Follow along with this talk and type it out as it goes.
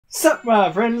Sup my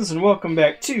friends and welcome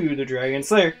back to the Dragon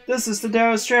Slayer. This is the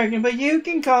Taoist Dragon, but you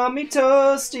can call me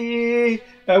Toasty.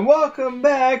 And welcome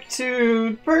back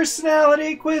to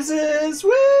personality quizzes.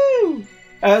 Woo!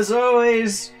 As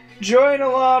always, join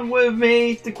along with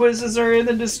me. The quizzes are in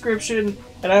the description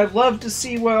and I'd love to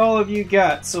see what all of you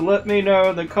got, so let me know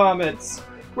in the comments.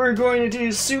 We're going to do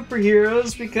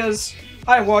superheroes because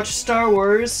I watched Star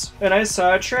Wars and I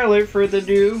saw a trailer for the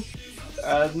new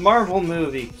Marvel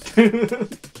movie.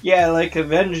 Yeah, like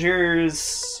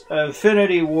Avengers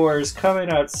Infinity War is coming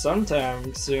out sometime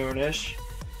soonish.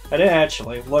 I didn't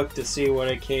actually look to see when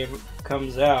it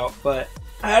comes out, but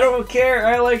I don't care.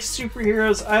 I like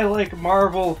superheroes. I like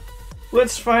Marvel.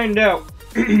 Let's find out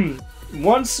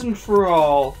once and for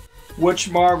all which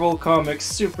Marvel Comics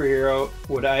superhero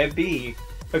would I be,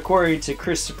 according to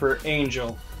Christopher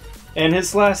Angel. And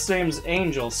his last name's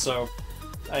Angel, so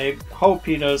I hope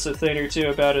he knows a thing or two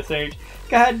about a thing.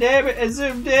 God damn it, I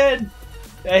zoomed in!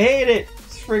 I hate it!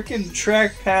 This freaking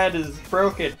trackpad is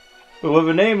broken. But with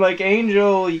a name like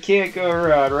Angel, you can't go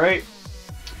around, right?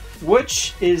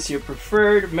 Which is your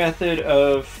preferred method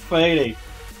of fighting?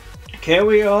 Can't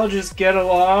we all just get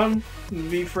along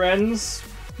and be friends?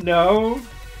 No?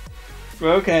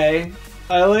 Okay.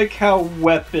 I like how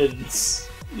weapons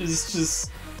is just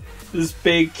this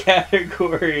big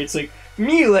category. It's like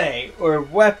melee or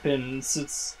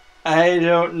weapons. I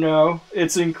don't know.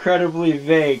 It's incredibly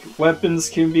vague.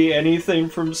 Weapons can be anything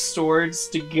from swords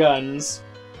to guns.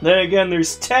 Then again,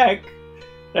 there's tech.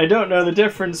 I don't know the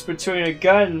difference between a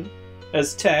gun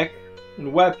as tech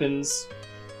and weapons.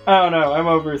 I don't know. I'm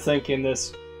overthinking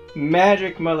this.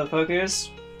 Magic,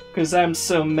 motherfuckers. Because I'm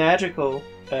so magical.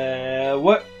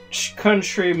 What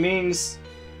country means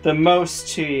the most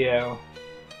to you?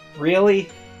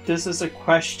 Really? This is a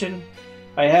question?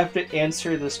 I have to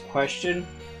answer this question?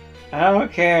 I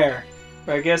don't care.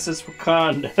 I guess it's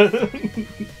Wakanda.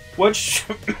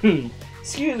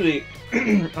 Excuse me.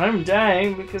 I'm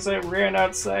dying because I ran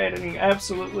outside in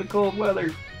absolutely cold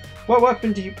weather. What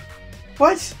weapon do you...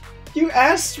 What? You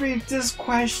asked me this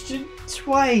question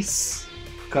twice.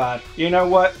 God. You know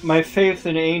what? My faith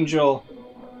in Angel...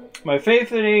 My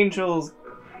faith in Angels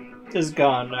is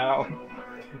gone now.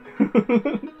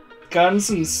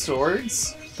 Guns and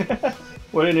swords?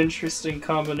 What an interesting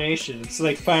combination. It's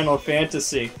like Final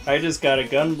Fantasy. I just got a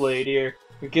gunblade here.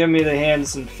 Give me the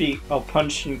hands and feet. I'll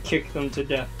punch and kick them to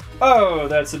death. Oh,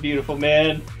 that's a beautiful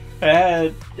man.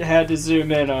 I had to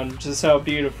zoom in on just how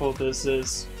beautiful this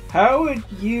is. How would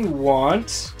you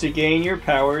want to gain your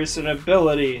powers and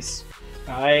abilities?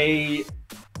 I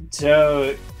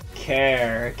don't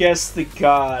care. I guess the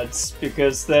gods,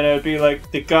 because then it'd be like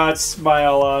the gods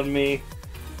smile on me.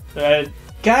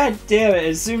 God damn it,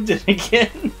 I zoomed in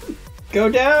again. Go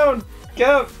down!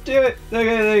 Go! Do it!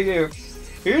 Okay, thank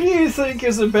you. Who do you think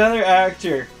is a better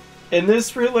actor? And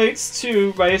this relates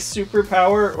to my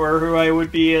superpower, or who I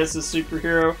would be as a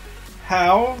superhero.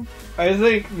 How? I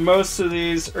think most of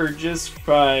these are just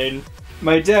fine.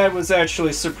 My dad was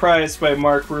actually surprised by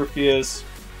Mark Rufio's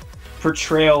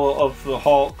portrayal of the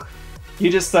Hulk.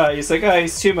 He just thought, he's like, oh,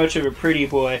 he's too much of a pretty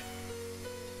boy.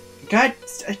 God,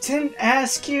 I didn't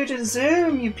ask you to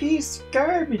zoom, you piece of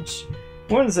garbage.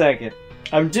 1 second.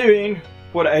 I'm doing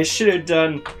what I should have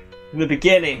done in the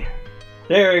beginning.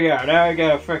 There we go. Now I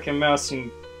got a freaking mouse and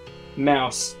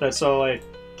mouse. That's all I...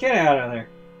 Get out of there.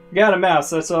 Got a mouse.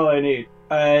 That's all I need.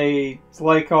 I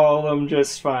like all of them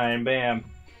just fine. Bam.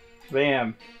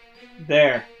 Bam.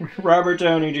 There. Robert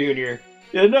Downey Jr.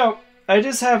 Yeah, no, I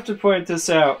just have to point this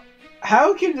out.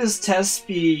 How can this test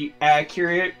be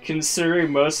accurate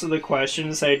considering most of the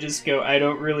questions I just go, I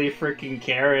don't really freaking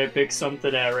care, I pick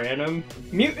something at random?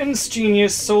 Mutants,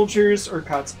 genius, soldiers, or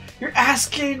gods? You're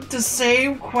asking the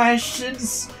same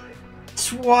questions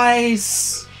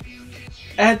twice!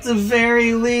 At the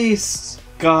very least!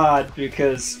 God,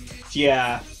 because,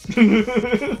 yeah.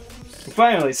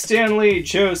 Finally, Stan Lee,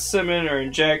 Joe Simon, or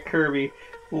Jack Kirby.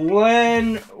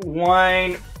 Len,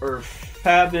 Wine, or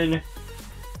Fabin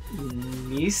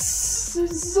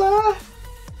Nisa?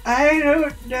 I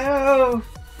don't know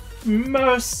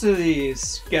most of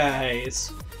these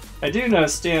guys. I do know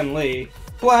Stan Lee.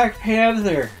 Black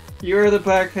Panther. You're the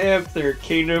Black Panther,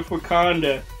 King of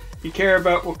Wakanda. You care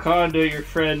about Wakanda, your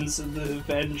friends, and the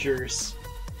Avengers.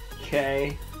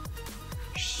 Okay.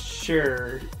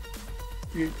 Sure.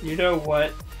 You know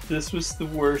what? This was the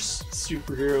worst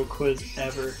superhero quiz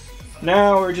ever.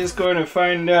 Now we're just going to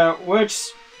find out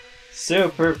which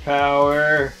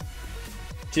superpower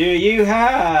do you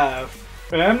have?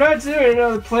 But I'm not doing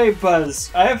another play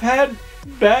buzz. I've had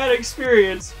bad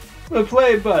experience with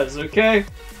play buzz, okay?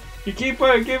 You keep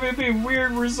on giving me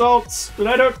weird results, but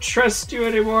I don't trust you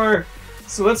anymore.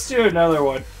 So let's do another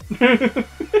one.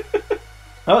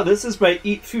 Oh, this is my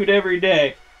eat food every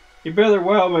day. You better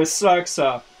wow my socks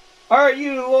off. Are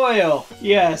you loyal?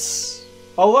 Yes.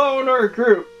 Alone or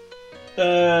group?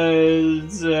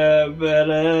 Both?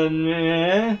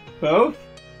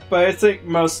 But I think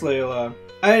mostly alone.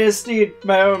 I just need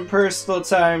my own personal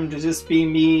time to just be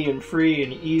me and free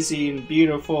and easy and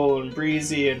beautiful and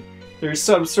breezy, and there's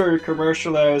some sort of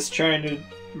commercial that I was trying to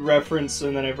reference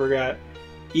and then I forgot.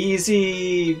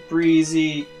 Easy,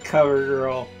 breezy, cover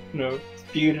girl. No,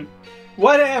 beautiful.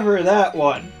 Whatever, that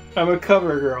one. I'm a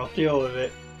cover girl, deal with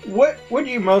it. What would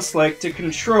you most like to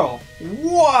control?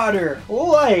 Water,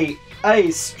 light,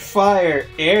 ice, fire,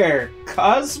 air,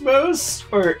 cosmos,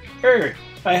 or earth?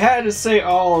 I had to say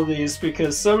all of these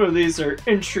because some of these are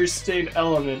interesting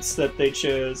elements that they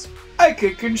chose. I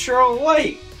could control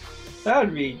light. That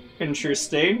would be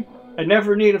interesting. I'd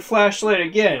never need a flashlight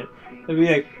again. It'd be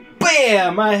like,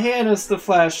 BAM! My hand is the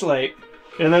flashlight.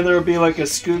 And then there would be like a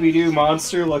Scooby-Doo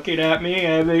monster looking at me,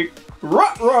 and I'd be,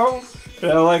 ruh-roh!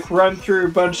 And I'd like run through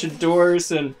a bunch of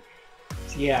doors, and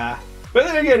yeah. But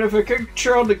then again, if I could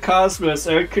control the cosmos,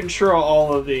 I would control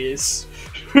all of these.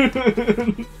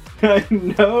 I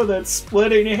know that's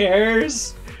splitting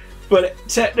hairs, but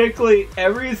technically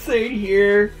everything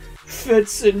here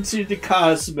fits into the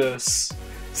cosmos.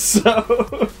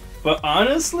 So, but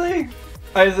honestly,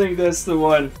 I think that's the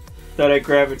one that I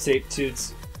gravitate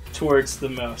towards the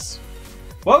most.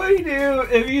 What would you do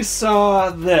if you saw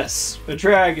this? A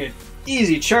dragon.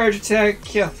 Easy charge attack,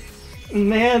 kill.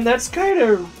 Man, that's kind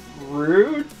of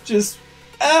rude. Just,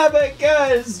 oh my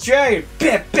god, it's a dragon.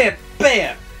 Bam, bam,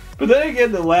 bam. But then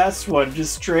again, the last one,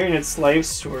 just drain its life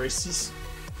sources.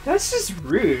 That's just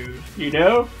rude, you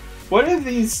know? What if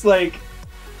he's like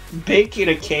baking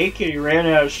a cake and he ran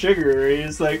out of sugar? And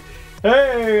he's like,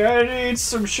 hey, I need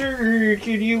some sugar,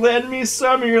 can you lend me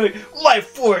some? And you're like, life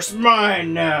force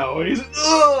mine now. And he's like,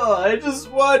 ugh, I just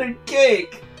wanted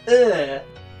cake. Ugh.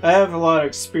 I have a lot of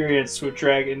experience with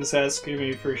dragons asking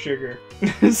me for sugar.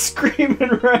 Scream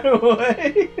and run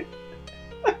away.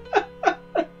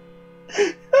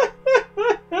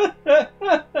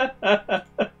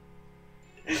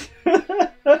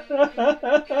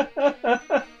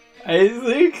 I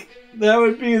think that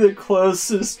would be the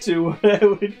closest to what I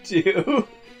would do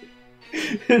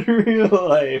in real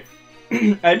life.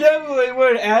 I definitely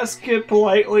would ask it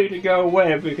politely to go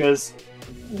away because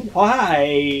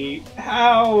why?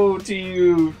 How do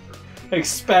you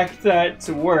expect that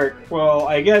to work? Well,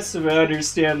 I guess if it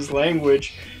understands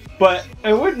language, but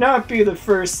it would not be the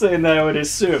first thing that I would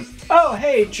assume. Oh,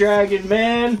 hey, Dragon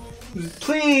Man,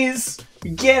 please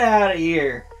get out of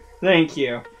here. Thank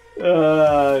you.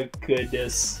 Oh,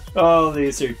 goodness. All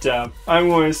these are dumb. I'm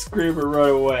going to scream or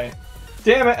run away.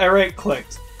 Damn it, I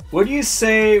right-clicked. Would you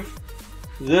save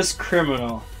this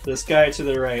criminal? This guy to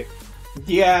the right.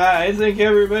 Yeah, I think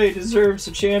everybody deserves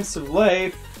a chance of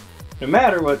life, no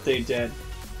matter what they did.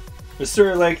 It's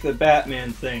sort of like the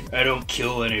Batman thing. I don't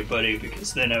kill anybody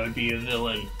because then I would be a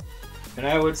villain. And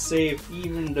I would save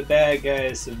even the bad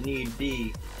guys if need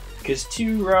be. Because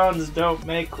 2 wrongs don't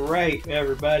make right,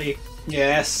 everybody.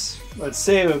 Yes, let's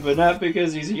save him, but not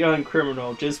because he's a young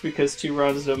criminal, just because 2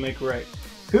 wrongs don't make right.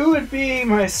 Who would be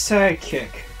my sidekick?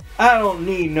 I don't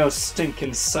need no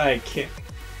stinking sidekick.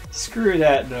 Screw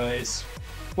that noise.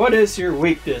 What is your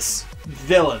weakness?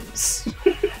 Villains.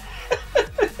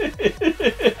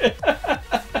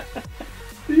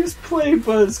 These play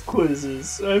buzz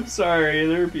quizzes. I'm sorry,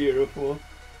 they're beautiful.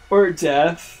 Or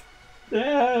death.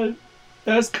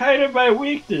 That's kind of my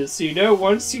weakness, you know?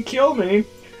 Once you kill me,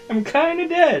 I'm kinda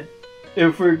dead.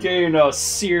 If we're getting all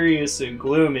serious and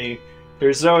gloomy,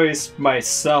 there's always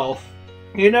myself.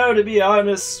 You know, to be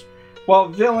honest, while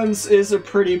villains is a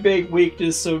pretty big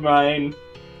weakness of mine,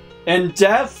 and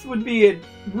death would be a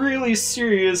really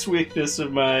serious weakness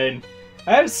of mine,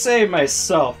 I'd say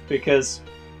myself, because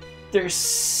there's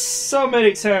so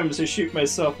many times I shoot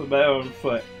myself with my own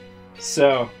foot.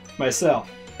 So, myself.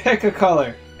 Pick a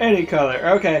color. Any color.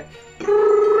 Okay.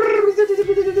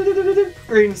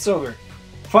 Green and silver.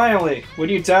 Finally, would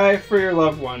you die for your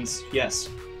loved ones? Yes.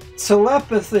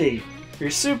 Telepathy. Your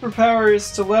superpower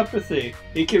is telepathy.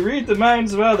 You can read the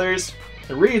minds of others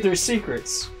and read their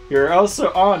secrets. You're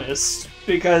also honest,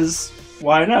 because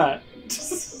why not?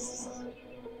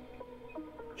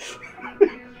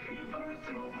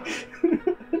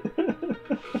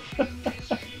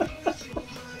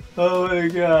 Oh my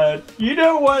god. You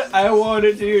know what I want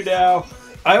to do now?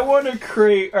 I want to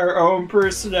create our own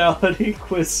personality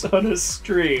quiz on a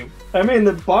stream. I mean,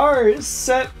 the bar is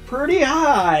set pretty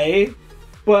high,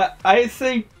 but I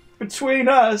think between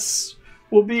us,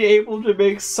 we'll be able to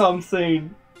make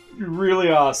something really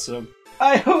awesome.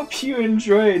 I hope you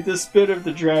enjoyed this bit of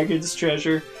the Dragon's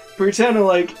Treasure. Pretend a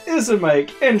like is a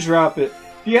mic and drop it.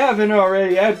 If you haven't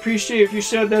already, I'd appreciate if you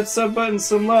showed that sub button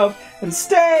some love. And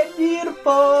stay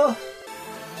beautiful!